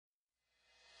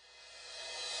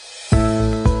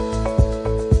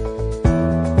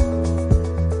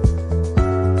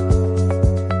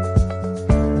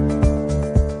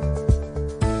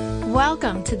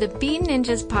the Bean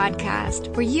Ninjas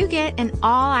podcast, where you get an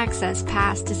all-access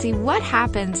pass to see what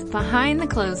happens behind the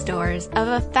closed doors of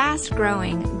a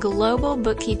fast-growing global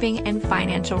bookkeeping and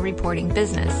financial reporting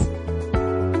business.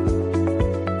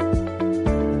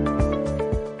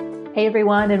 Hey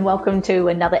everyone, and welcome to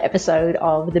another episode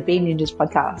of the Bean Ninjas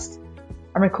podcast.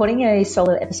 I'm recording a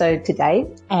solo episode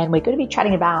today, and we're going to be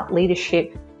chatting about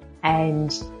leadership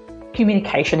and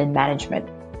communication and management.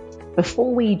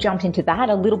 Before we jump into that,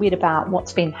 a little bit about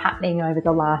what's been happening over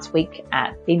the last week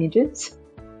at Bean Ninjas.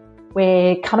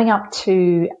 We're coming up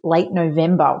to late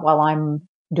November while I'm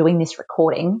doing this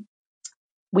recording,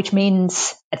 which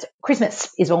means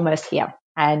Christmas is almost here,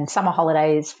 and summer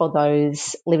holidays for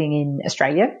those living in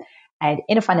Australia, and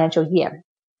in a financial year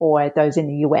for those in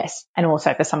the US, and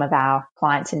also for some of our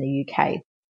clients in the UK.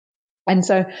 And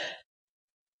so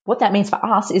what that means for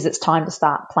us is it's time to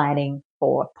start planning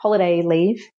for holiday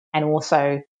leave and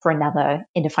also for another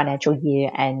end of financial year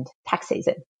and tax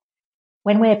season.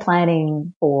 When we're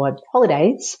planning for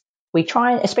holidays, we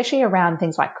try, especially around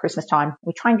things like Christmas time,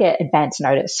 we try and get advance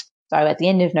notice. So at the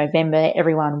end of November,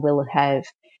 everyone will have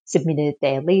submitted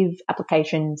their leave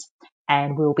applications,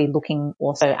 and we'll be looking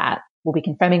also at, we'll be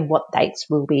confirming what dates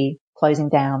we'll be closing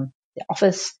down the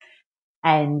office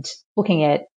and looking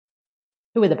at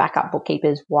who are the backup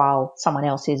bookkeepers while someone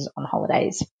else is on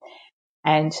holidays.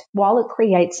 And while it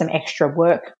creates some extra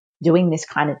work doing this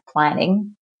kind of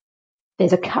planning,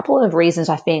 there's a couple of reasons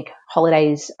I think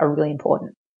holidays are really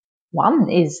important.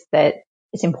 One is that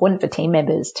it's important for team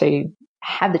members to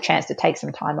have the chance to take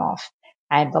some time off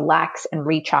and relax and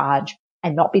recharge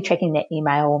and not be checking their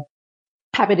email,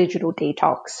 have a digital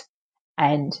detox,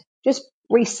 and just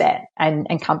reset and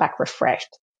come back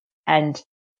refreshed. And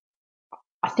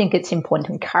I think it's important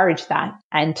to encourage that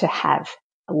and to have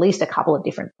at least a couple of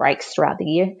different breaks throughout the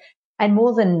year, and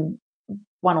more than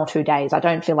 1 or 2 days. I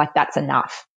don't feel like that's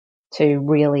enough to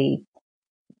really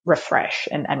refresh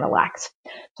and relax.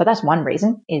 So that's one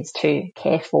reason, is to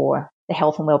care for the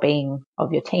health and well-being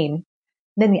of your team.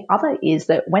 And then the other is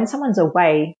that when someone's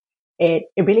away, it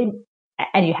really,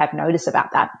 and you have notice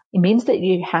about that, it means that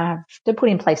you have to put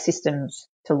in place systems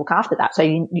to look after that. So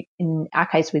in our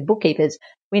case with bookkeepers,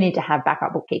 we need to have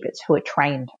backup bookkeepers who are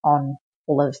trained on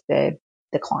all of the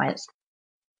clients.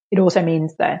 It also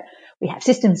means that we have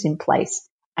systems in place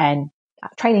and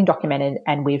training documented,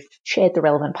 and we've shared the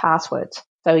relevant passwords.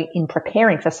 So in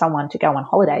preparing for someone to go on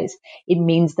holidays, it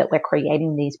means that we're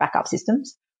creating these backup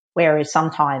systems, whereas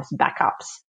sometimes backups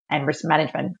and risk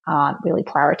management aren't really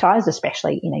prioritized,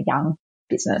 especially in a young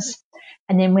business.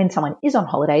 And then when someone is on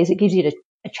holidays, it gives you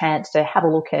a chance to have a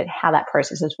look at how that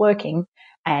process is working,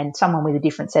 and someone with a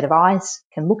different set of eyes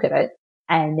can look at it,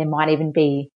 and there might even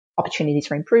be opportunities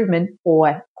for improvement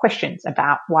or questions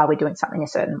about why we're doing something a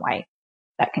certain way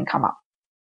that can come up.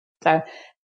 So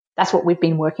that's what we've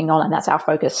been working on, and that's our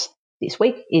focus this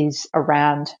week, is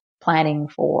around planning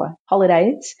for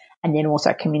holidays and then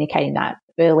also communicating that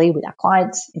early with our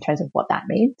clients in terms of what that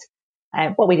means.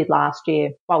 And what we did last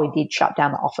year, while we did shut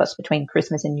down the office between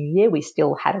Christmas and New Year, we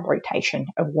still had a rotation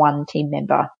of one team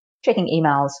member checking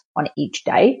emails on each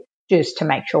day, just to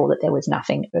make sure that there was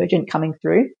nothing urgent coming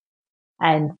through.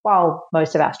 And while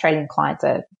most of our Australian clients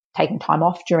are taking time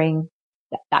off during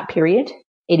that period,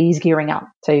 it is gearing up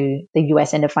to the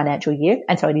US end of financial year.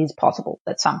 And so it is possible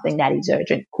that something that is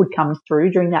urgent could come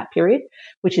through during that period,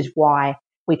 which is why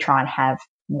we try and have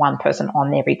one person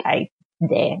on every day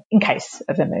there in case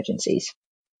of emergencies.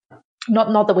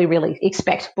 Not that we really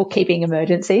expect bookkeeping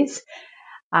emergencies,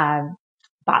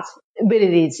 but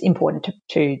it is important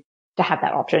to have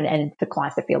that option, and for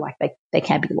clients to feel like they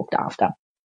can be looked after.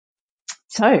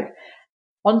 So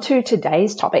on to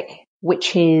today's topic,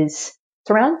 which is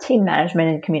around team management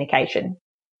and communication.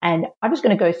 And I'm just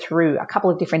going to go through a couple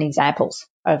of different examples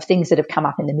of things that have come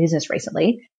up in the business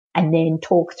recently, and then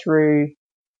talk through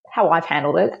how I've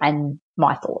handled it and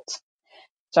my thoughts.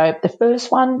 So the first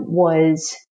one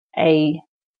was a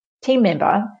team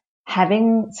member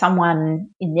having someone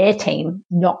in their team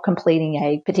not completing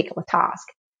a particular task.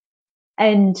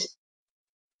 And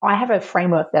I have a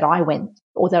framework that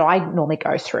that I normally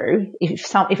go through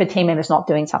if a team member is not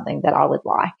doing something that I would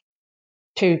like,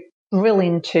 to drill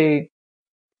into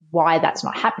why that's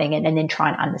not happening, and then try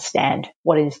and understand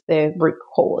what is the root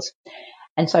cause.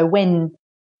 And so when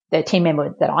the team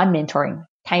member that I'm mentoring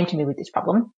came to me with this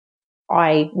problem,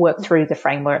 I worked through the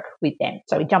framework with them.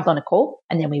 So we jumped on a call,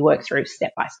 and then we worked through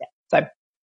step by step. So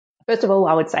first of all,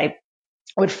 I would say,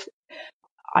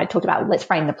 I talked about, let's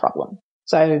frame the problem.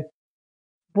 So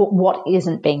what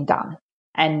isn't being done?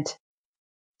 And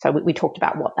so we talked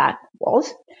about what that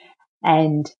was.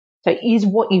 And So is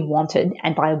what you wanted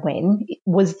and by when,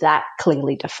 was that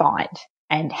clearly defined?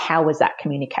 And how was that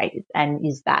communicated? And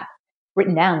is that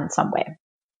written down somewhere?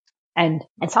 And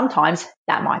sometimes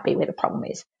that might be where the problem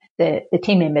is. The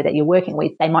team member that you're working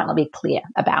with, they might not be clear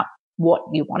about what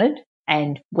you wanted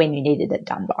and when you needed it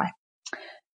done by.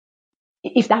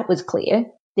 If that was clear,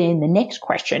 then the next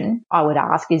question I would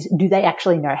ask is, do they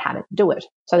actually know how to do it?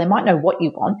 So they might know what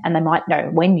you want and they might know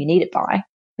when you need it by,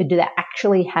 but do they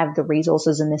actually have the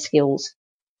resources and the skills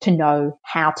to know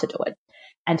how to do it?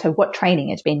 And so what training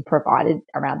has been provided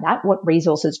around that? What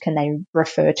resources can they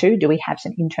refer to? Do we have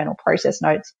some internal process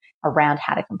notes around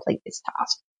how to complete this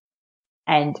task?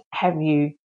 And have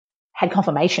you had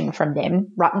confirmation from them?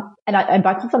 Right? And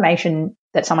by confirmation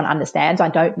that someone understands, I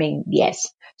don't mean yes.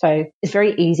 So it's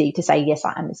very easy to say, yes,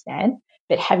 I understand.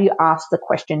 But have you asked the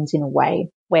questions in a way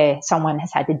where someone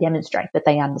has had to demonstrate that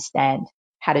they understand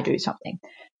how to do something?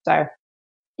 So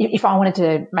if I wanted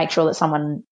to make sure that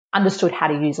someone understood how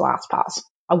to use LastPass,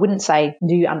 I wouldn't say,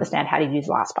 do you understand how to use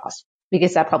LastPass?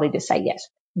 Because they'll probably just say yes.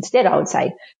 Instead, I would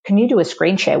say, can you do a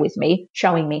screen share with me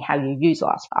showing me how you use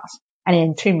LastPass? And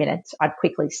in 2 minutes, I'd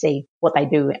quickly see what they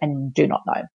do and do not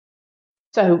know.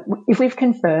 So if we've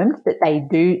confirmed that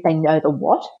they know the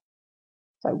what,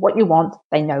 so what you want,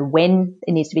 they know when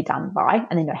it needs to be done by,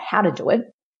 and they know how to do it,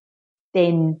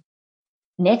 then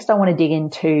next I want to dig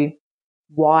into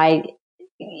why,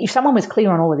 if someone was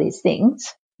clear on all of these things,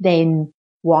 then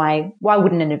why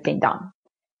wouldn't it have been done?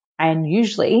 And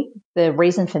usually the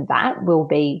reason for that will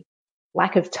be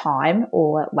lack of time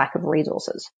or lack of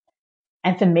resources.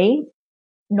 And for me,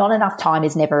 not enough time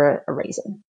is never a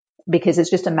reason, because it's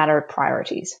just a matter of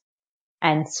priorities.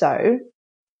 And so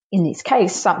in this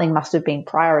case, something must have been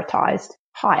prioritized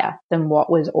higher than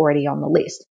what was already on the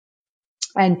list.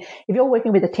 And if you're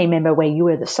working with a team member where you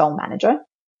are the sole manager,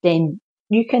 then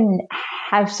you can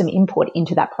have some input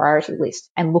into that priority list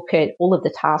and look at all of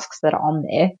the tasks that are on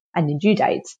there and the due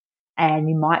dates. And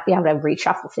you might be able to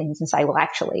reshuffle things and say, well,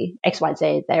 actually, X, Y,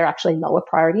 Z, they're actually lower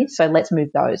priorities. So let's move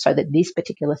those so that this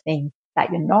particular thing that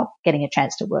you're not getting a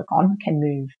chance to work on can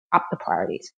move up the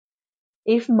priorities.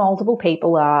 If multiple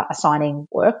people are assigning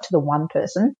work to the one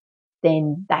person,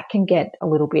 then that can get a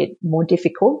little bit more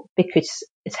difficult because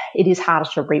it is harder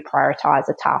to reprioritize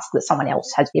a task that someone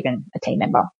else has given a team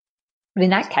member. But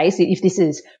in that case, if this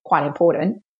is quite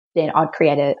important, then I'd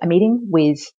create a meeting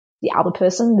with the other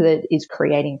person that is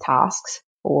creating tasks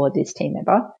for this team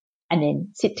member and then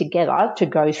sit together to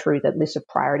go through the list of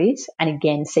priorities and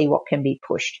again, see what can be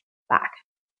pushed back.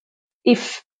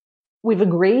 If we've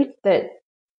agreed that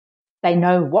they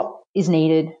know what is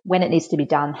needed, when it needs to be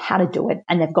done, how to do it,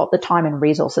 and they've got the time and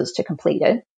resources to complete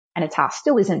it, and a task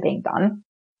still isn't being done,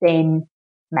 then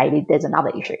maybe there's another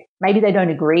issue. Maybe they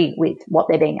don't agree with what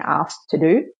they're being asked to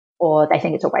do, or they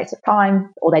think it's a waste of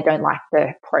time, or they don't like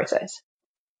the process.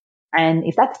 And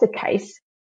if that's the case,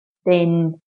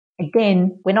 then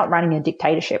again, we're not running a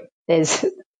dictatorship.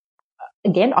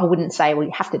 Again, I wouldn't say, well,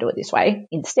 you have to do it this way.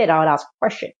 Instead, I would ask a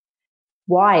question.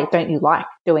 Why don't you like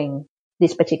doing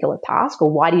this particular task?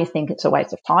 Or why do you think it's a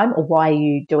waste of time? Or why are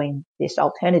you doing this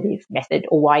alternative method?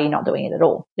 Or why are you not doing it at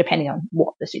all? Depending on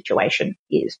what the situation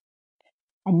is.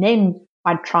 And then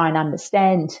I'd try and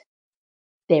understand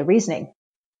their reasoning.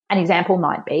 An example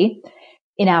might be,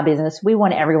 in our business, we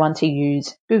want everyone to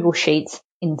use Google Sheets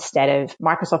instead of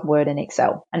Microsoft Word and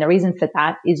Excel. And the reason for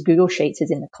that is Google Sheets is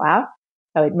in the cloud.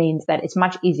 So it means that it's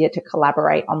much easier to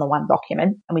collaborate on the one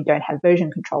document and we don't have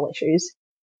version control issues.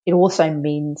 It also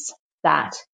means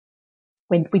that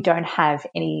when we don't have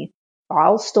any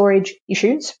file storage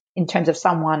issues in terms of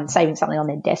someone saving something on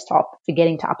their desktop,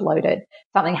 forgetting to upload it,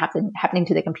 something happening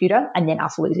to their computer, and then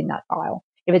us losing that file.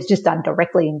 If it's just done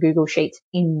directly in Google Sheets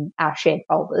in our shared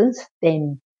folders,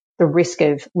 then the risk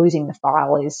of losing the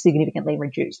file is significantly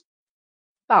reduced.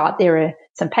 But there are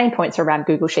some pain points around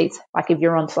Google Sheets. Like if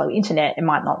you're on slow internet, it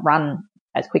might not run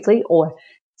as quickly, or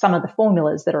some of the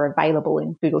formulas that are available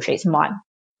in Google Sheets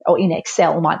or in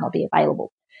Excel might not be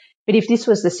available. But if this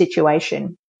was the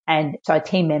situation, and so a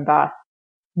team member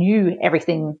knew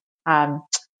everything,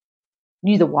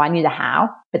 knew the why, knew the how,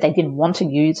 but they didn't want to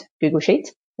use Google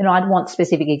Sheets, then I'd want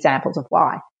specific examples of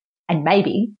why. And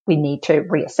maybe we need to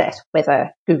reassess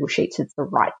whether Google Sheets is the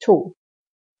right tool.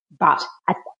 But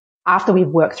after we've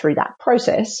worked through that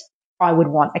process, I would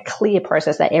want a clear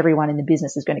process that everyone in the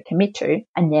business is going to commit to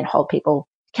and then hold people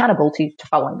accountable to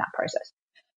following that process.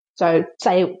 So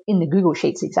say in the Google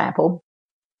Sheets example,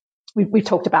 we've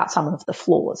talked about some of the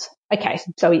flaws. Okay,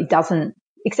 so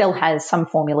Excel has some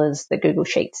formulas that Google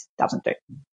Sheets doesn't do.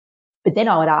 But then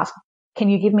I would ask, can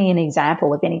you give me an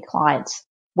example of any clients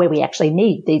where we actually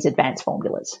need these advanced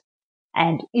formulas?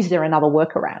 And is there another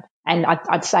workaround? And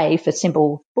I'd say for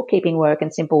simple bookkeeping work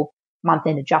and simple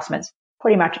month-end adjustments,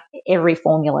 pretty much every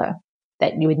formula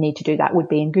that you would need to do that would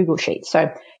be in Google Sheets.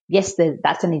 So yes,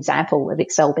 that's an example of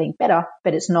Excel being better,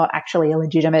 but it's not actually a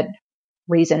legitimate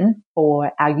reason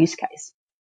for our use case.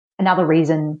 Another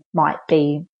reason might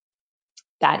be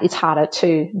that it's harder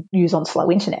to use on slow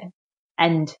internet.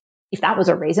 And if that was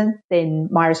a reason, then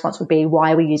my response would be,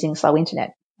 why are we using slow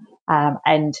internet?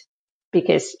 And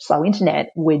because slow internet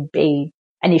would be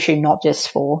an issue not just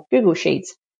for Google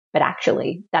Sheets, but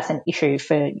actually that's an issue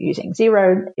for using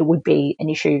Xero. It would be an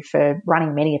issue for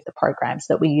running many of the programs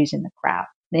that we use in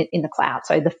the cloud.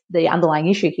 So the underlying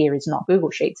issue here is not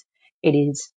Google Sheets. It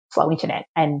is slow internet,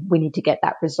 and we need to get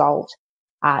that resolved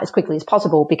as quickly as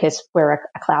possible because we're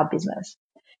a cloud business.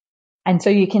 And so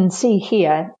you can see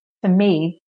here, for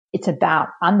me, it's about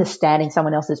understanding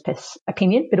someone else's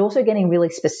opinion, but also getting really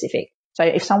specific. So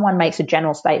if someone makes a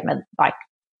general statement like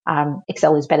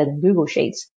Excel is better than Google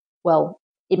Sheets, well,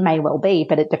 it may well be,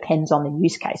 but it depends on the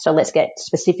use case. So let's get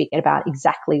specific about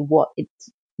exactly what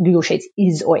Google Sheets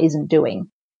is or isn't doing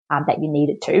that you need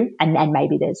it to, and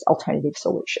maybe there's alternative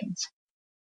solutions.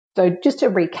 So just to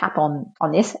recap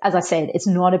on this, as I said, it's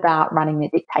not about running a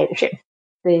dictatorship.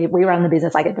 We run the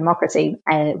business like a democracy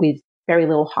and with very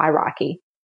little hierarchy.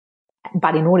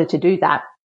 But in order to do that,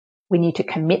 we need to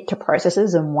commit to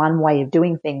processes and one way of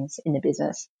doing things in the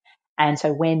business. And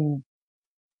so when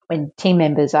team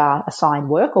members are assigned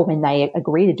work or when they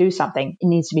agree to do something, it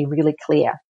needs to be really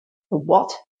clear the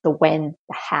what, the when,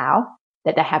 the how,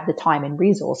 that they have the time and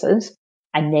resources,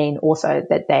 and then also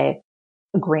that they're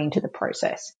agreeing to the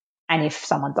process. And if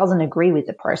someone doesn't agree with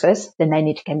the process, then they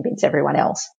need to convince everyone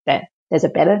else that there's a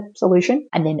better solution.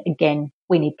 And then again,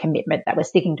 we need commitment that we're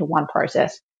sticking to one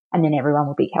process, and then everyone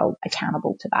will be held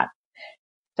accountable to that.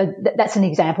 So that's an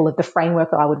example of the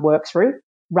framework that I would work through,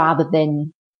 rather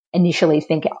than initially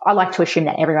think. I like to assume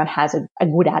that everyone has a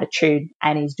good attitude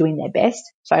and is doing their best.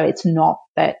 So it's not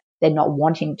that they're not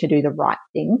wanting to do the right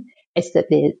thing. It's that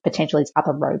there potentially is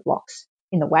other roadblocks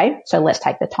in the way. So let's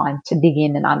take the time to dig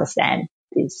in and understand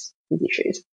these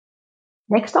issues.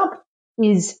 Next up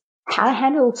is how to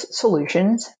handle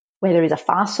solutions where there is a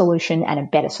fast solution and a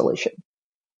better solution.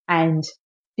 And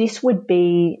this would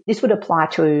apply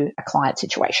to a client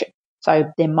situation.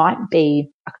 So there might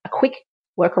be a quick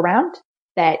workaround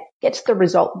that gets the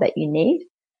result that you need.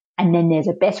 And then there's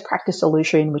a best practice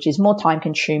solution, which is more time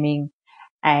consuming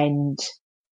and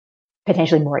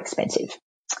potentially more expensive.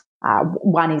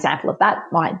 One example of that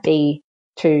might be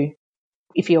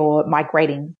if you're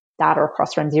migrating data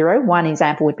across from Xero, one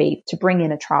example would be to bring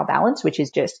in a trial balance, which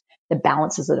is just the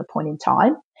balances at a point in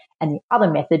time. And the other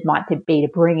method might be to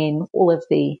bring in all of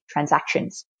the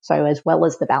transactions. So as well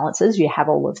as the balances, you have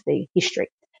all of the history.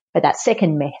 But that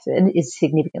second method is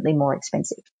significantly more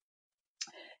expensive.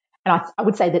 And I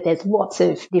would say that there's lots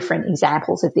of different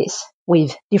examples of this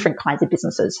with different kinds of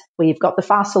businesses. We've got the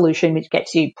fast solution, which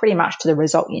gets you pretty much to the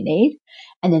result you need.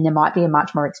 And then there might be a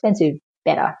much more expensive,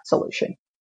 better solution.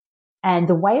 And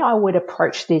the way I would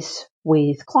approach this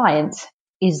with clients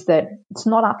is that it's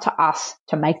not up to us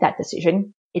to make that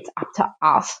decision. It's up to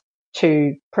us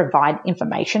to provide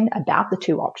information about the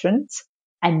two options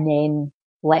and then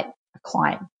let a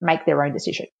client make their own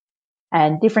decision.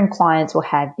 And different clients will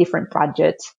have different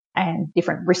budgets and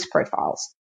different risk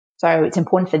profiles. So it's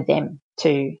important for them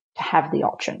to have the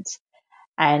options.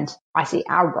 And I see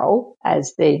our role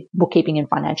as the bookkeeping and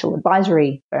financial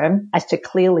advisory firm as to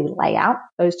clearly lay out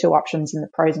those two options and the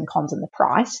pros and cons and the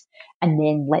price, and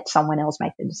then let someone else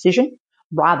make the decision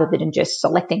rather than just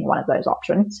selecting one of those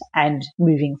options and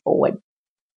moving forward.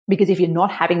 Because if you're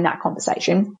not having that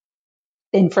conversation,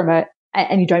 then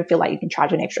and you don't feel like you can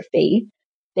charge an extra fee,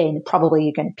 then probably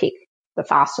you're going to pick the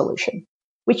fast solution,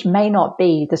 which may not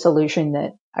be the solution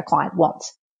that a client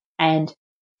wants. And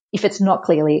if it's not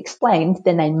clearly explained,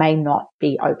 then they may not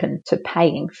be open to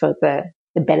paying for the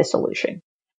better solution.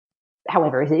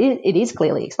 However, if it is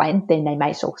clearly explained, then they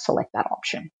may still select that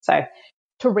option. So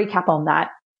to recap on that,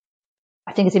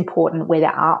 I think it's important where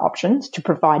there are options to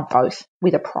provide both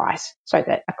with a price so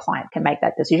that a client can make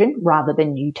that decision rather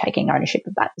than you taking ownership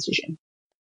of that decision.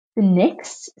 The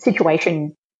next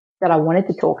situation that I wanted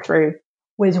to talk through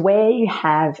was where you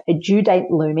have a due date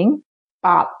looming,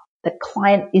 but the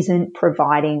client isn't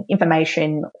providing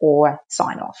information or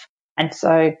sign off. And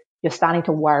so you're starting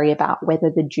to worry about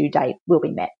whether the due date will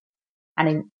be met. And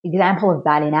an example of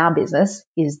that in our business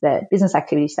is that business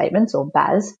activity statements, or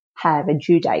BAS, have a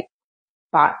due date.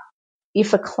 But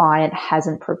if a client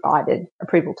hasn't provided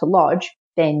approval to lodge,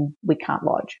 then we can't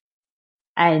lodge.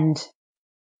 And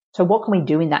so what can we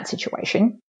do in that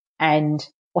situation? And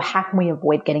or how can we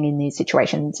avoid getting in these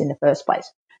situations in the first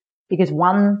place? Because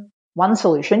one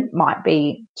solution might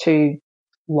be to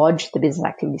lodge the business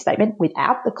activity statement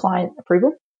without the client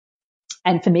approval.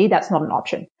 And for me, that's not an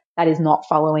option. That is not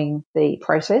following the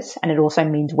process. And it also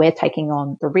means we're taking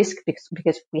on the risk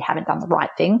because we haven't done the right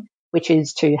thing, which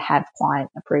is to have client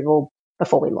approval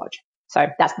before we lodge. So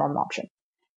that's not an option.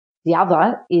 The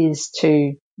other is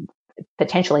to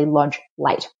potentially lodge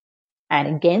late.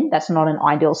 And again, that's not an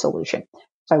ideal solution.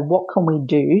 So what can we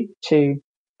do to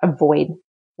avoid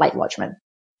late lodgement?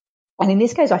 And in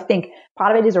this case, I think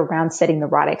part of it is around setting the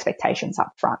right expectations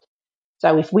up front.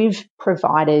 So if we've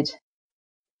provided,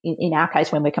 in our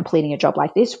case, when we're completing a job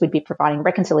like this, we'd be providing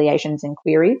reconciliations and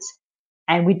queries,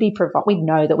 and we'd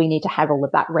know that we need to have all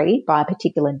of that ready by a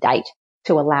particular date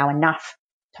to allow enough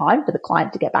time for the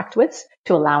client to get back to us,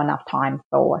 to allow enough time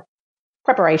for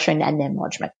preparation and then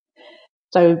lodgement.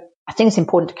 So I think it's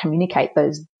important to communicate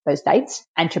those dates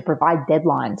and to provide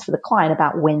deadlines for the client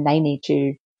about when they need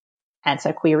to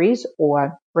answer queries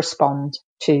or respond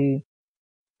to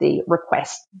the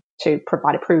request to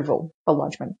provide approval for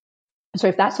lodgement. So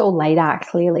if that's all laid out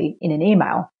clearly in an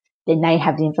email, then they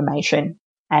have the information,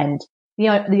 and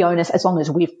the onus, as long as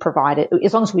we've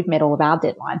met all of our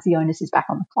deadlines, the onus is back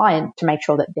on the client to make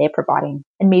sure that they're providing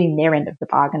and meeting their end of the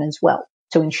bargain as well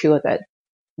to ensure that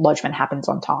lodgement happens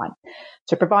on time.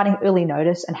 So providing early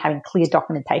notice and having clear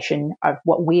documentation of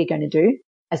what we are going to do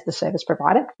as the service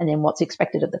provider, and then what's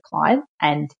expected of the client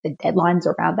and the deadlines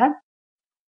around that.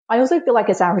 I also feel like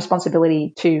it's our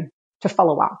responsibility to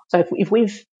follow up. So if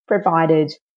we've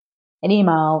provided an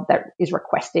email that is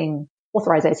requesting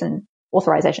authorization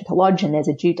to lodge and there's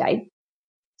a due date,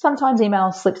 sometimes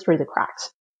emails slip through the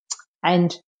cracks.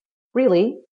 And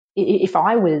really, if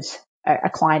I was a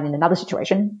client in another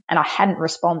situation and I hadn't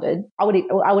responded, I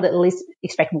would at least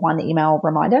expect one email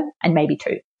reminder and maybe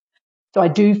two. So I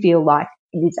do feel like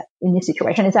in this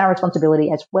situation, it's our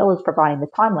responsibility, as well as providing the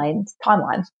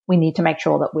timelines. We need to make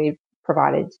sure that we've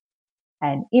provided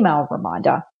an email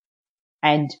reminder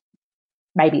and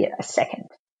maybe a second,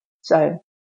 so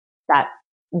that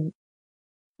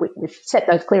we've set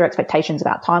those clear expectations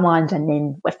about timelines, and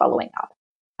then we're following up.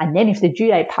 And then if the due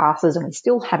date passes and we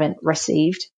still haven't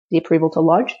received the approval to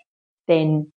lodge,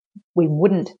 then we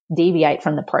wouldn't deviate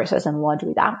from the process and lodge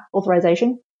without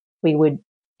authorization. We would,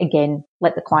 again,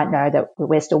 let the client know that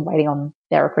we're still waiting on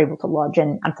their approval to lodge,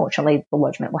 and unfortunately the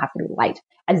lodgement will have to be late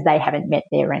as they haven't met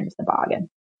their end of the bargain.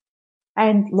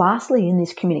 And lastly, in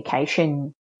this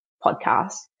communication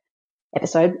podcast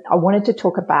episode, I wanted to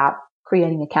talk about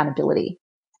creating accountability.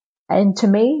 And to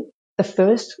me, the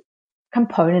first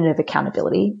component of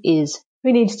accountability is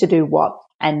who needs to do what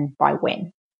and by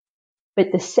when.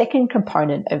 But the second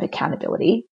component of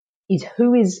accountability is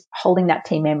who is holding that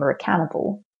team member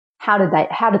accountable. How do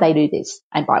they do this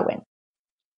and by when?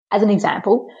 As an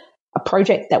example, a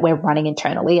project that we're running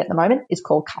internally at the moment is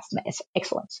called Customer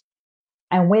Excellence.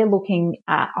 And we're looking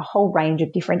at a whole range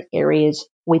of different areas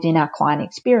within our client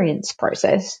experience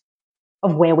process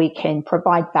of where we can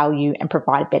provide value and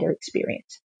provide a better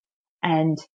experience.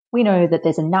 And we know that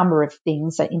there's a number of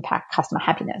things that impact customer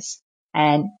happiness,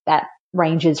 and that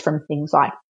ranges from things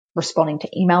like responding to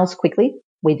emails quickly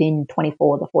within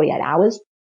 24 to 48 hours,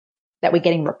 that we're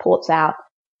getting reports out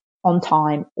on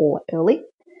time or early,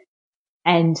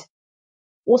 and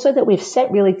also that we've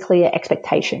set really clear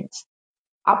expectations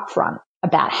upfront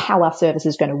about how our service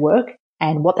is going to work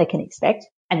and what they can expect,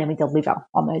 and then we deliver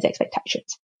on those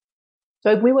expectations.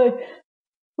 So we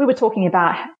were talking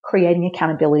about creating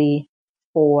accountability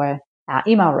for our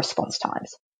email response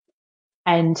times,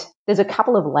 and there's a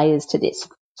couple of layers to this.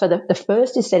 So the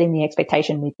first is setting the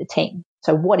expectation with the team.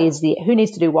 So who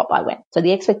needs to do what by when? So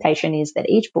the expectation is that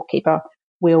each bookkeeper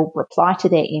will reply to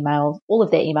their emails, all of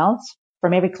their emails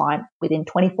from every client within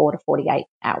 24 to 48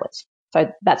 hours.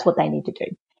 So that's what they need to do.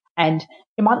 And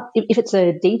if it's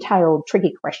a detailed,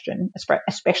 tricky question,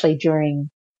 especially during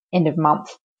end of month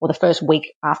or the first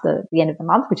week after the end of the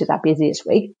month, which is our busiest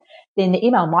week, then the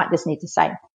email might just need to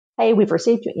say, hey, we've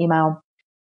received your email.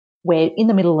 We're in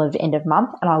the middle of end of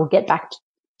month, and I will get back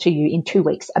to you in 2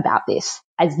 weeks about this,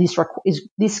 as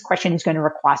this question is going to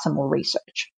require some more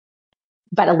research.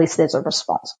 But at least there's a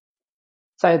response.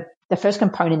 So the first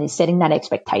component is setting that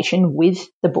expectation with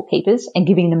the bookkeepers and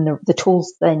giving them the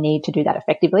tools they need to do that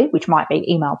effectively, which might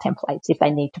be email templates if they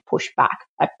need to push back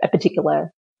a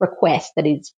particular request that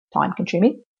is time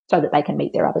consuming so that they can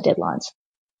meet their other deadlines.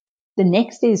 The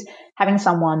next is having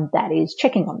someone that is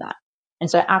checking on that. And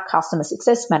so our customer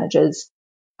success managers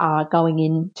are going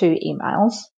into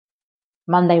emails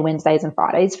Monday, Wednesdays and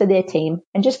Fridays for their team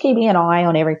and just keeping an eye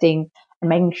on everything and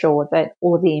making sure that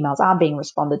all of the emails are being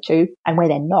responded to, and where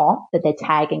they're not, that they're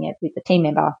tagging it with the team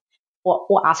member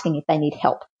or asking if they need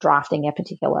help drafting a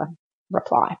particular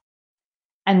reply.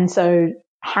 And so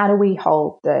how do we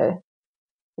hold the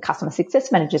customer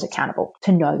success managers accountable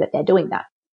to know that they're doing that?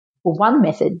 Well, one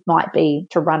method might be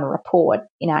to run a report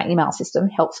in our email system,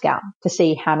 Help Scout, to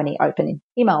see how many open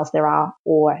emails there are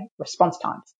or response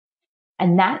times.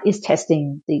 And that is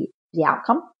testing the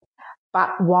outcome.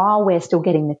 But while we're still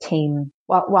getting the team,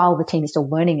 while the team is still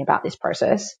learning about this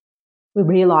process, we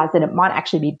realize that it might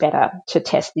actually be better to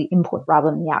test the input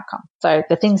rather than the outcome. So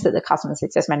the things that the customer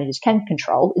success managers can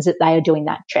control is that they are doing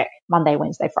that check Monday,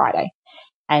 Wednesday, Friday.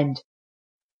 And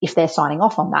if they're signing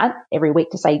off on that every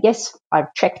week to say, yes,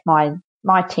 I've checked my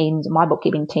teams, my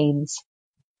bookkeeping teams,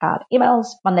 emails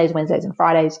Mondays, Wednesdays, and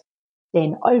Fridays,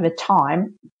 then over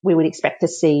time, we would expect to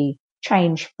see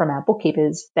change from our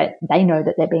bookkeepers that they know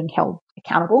that they're being held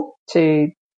accountable to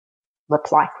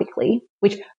reply quickly,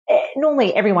 which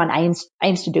normally everyone aims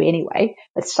to do anyway,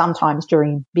 but sometimes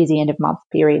during busy end of month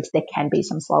periods, there can be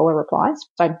some slower replies.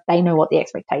 So they know what the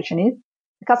expectation is.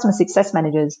 The customer success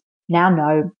managers now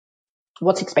know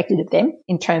what's expected of them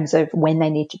in terms of when they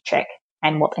need to check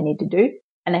and what they need to do.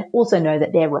 And they also know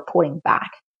that they're reporting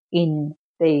back in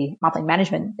the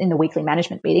weekly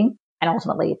management meeting. And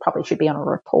ultimately, it probably should be on a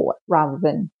report rather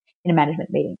than in a management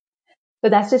meeting. So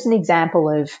that's just an example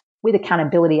of, with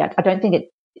accountability, I don't think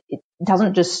it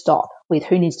doesn't just stop with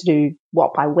who needs to do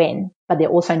what by when, but there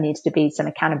also needs to be some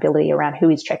accountability around who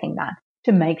is checking that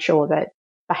to make sure that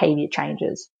behavior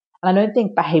changes. And I don't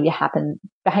think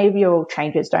behavioral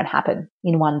changes don't happen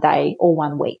in one day or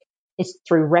 1 week. It's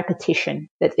through repetition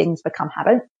that things become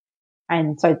habit.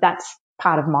 And so that's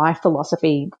part of my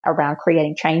philosophy around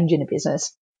creating change in a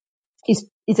business is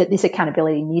that this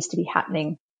accountability needs to be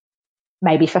happening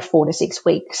maybe for 4 to 6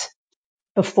 weeks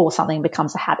before something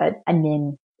becomes a habit, and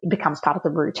then it becomes part of the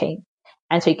routine.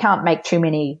 And so you can't make too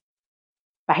many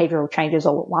behavioral changes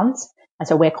all at once. And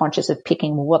so we're conscious of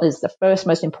picking what is the first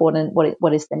most important,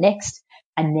 what is the next,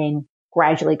 and then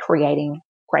gradually creating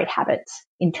great habits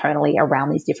internally around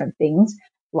these different things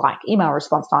like email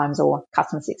response times or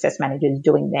customer success managers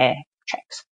doing their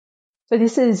checks. So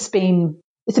it's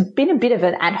been a bit of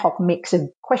an ad hoc mix of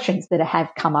questions that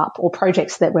have come up or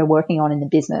projects that we're working on in the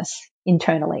business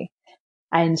internally.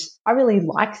 And I really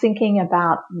like thinking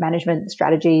about management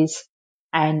strategies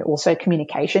and also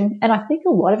communication. And I think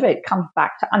a lot of it comes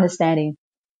back to understanding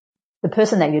the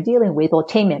person that you're dealing with or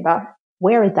team member.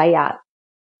 Where are they at?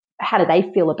 How do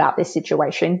they feel about this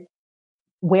situation?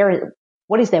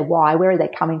 What is their why? Where are they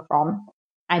coming from?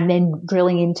 And then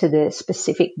drilling into the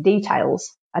specific details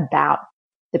about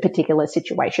the particular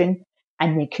situation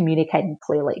and then communicating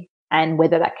clearly. And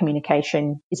whether that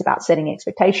communication is about setting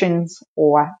expectations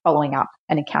or following up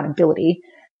and accountability,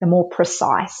 the more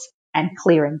precise and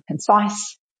clear and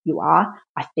concise you are,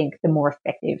 I think the more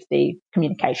effective the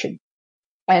communication.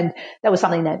 And that was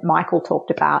something that Michael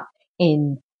talked about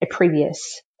in a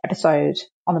previous episode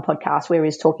on the podcast, where he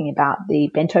was talking about the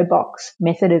bento box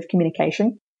method of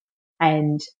communication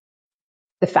and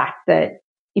the fact that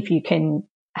if you can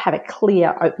have a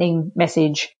clear opening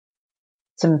message,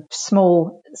 some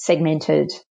small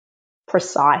segmented,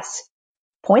 precise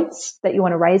points that you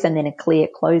want to raise, and then a clear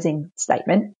closing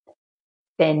statement,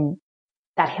 then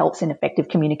that helps in effective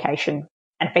communication.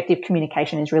 And effective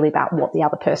communication is really about what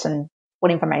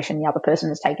information the other person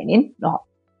has taken in, not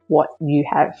what you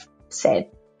have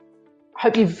said. I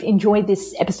hope you've enjoyed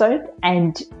this episode.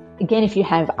 And again, if you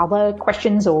have other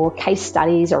questions or case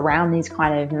studies around these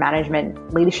kind of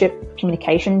management, leadership,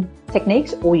 communication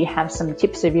techniques, or you have some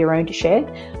tips of your own to share,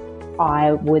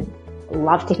 I would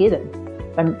love to hear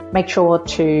them. So make sure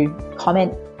to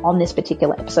comment on this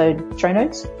particular episode show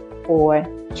notes or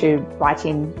to write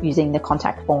in using the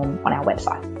contact form on our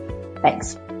website.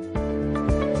 Thanks.